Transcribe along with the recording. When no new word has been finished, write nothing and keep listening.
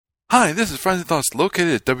Hi, this is Franz and Thoughts,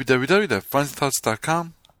 located at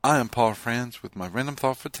www.franzandthoughts.com. I am Paul Franz with my random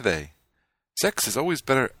thought for today. Sex is always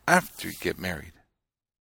better after you get married.